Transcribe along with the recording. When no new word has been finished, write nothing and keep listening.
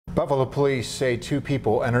Buffalo police say two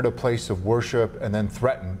people entered a place of worship and then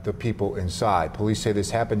threatened the people inside. Police say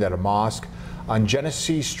this happened at a mosque on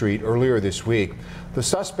Genesee Street earlier this week. The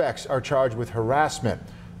suspects are charged with harassment.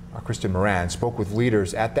 Kristen Moran spoke with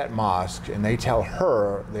leaders at that mosque, and they tell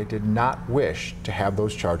her they did not wish to have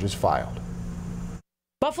those charges filed.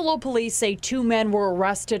 Buffalo police say two men were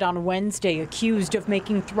arrested on Wednesday accused of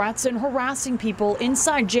making threats and harassing people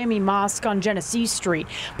inside Jamie Mosque on Genesee Street.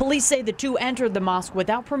 Police say the two entered the mosque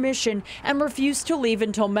without permission and refused to leave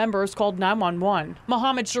until members called 911.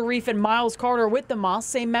 Mohammed Sharif and Miles Carter with the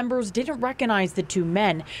mosque say members didn't recognize the two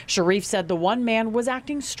men. Sharif said the one man was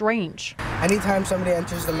acting strange. Anytime somebody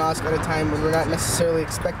enters the mosque at a time when we're not necessarily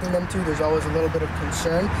expecting them to, there's always a little bit of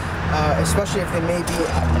concern, especially if they may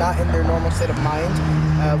be not in their normal state of mind.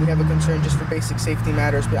 We have a concern just for basic safety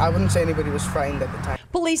matters, but I wouldn't say anybody was frightened at the time.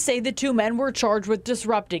 Police say the two men were charged with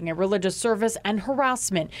disrupting a religious service and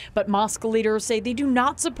harassment, but mosque leaders say they do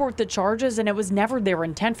not support the charges and it was never their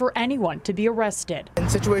intent for anyone to be arrested. In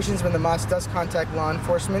situations when the mosque does contact law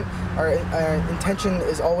enforcement, our intention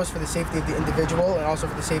is always for the safety of the individual and also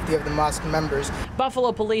for the safety of the mosque members.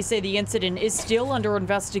 Buffalo police say the incident is still under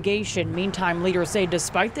investigation. Meantime, leaders say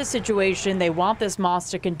despite the situation, they want this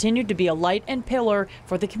mosque to continue to be a light and pillar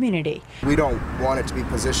for the community. We don't want it to be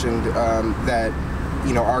positioned that,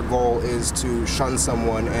 you know, our goal is to shun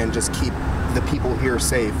someone and just keep the people here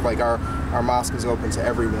safe. Like our mosque is open to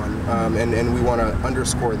everyone, and we want to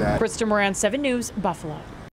underscore that. Kristen Moran, 7 News, Buffalo.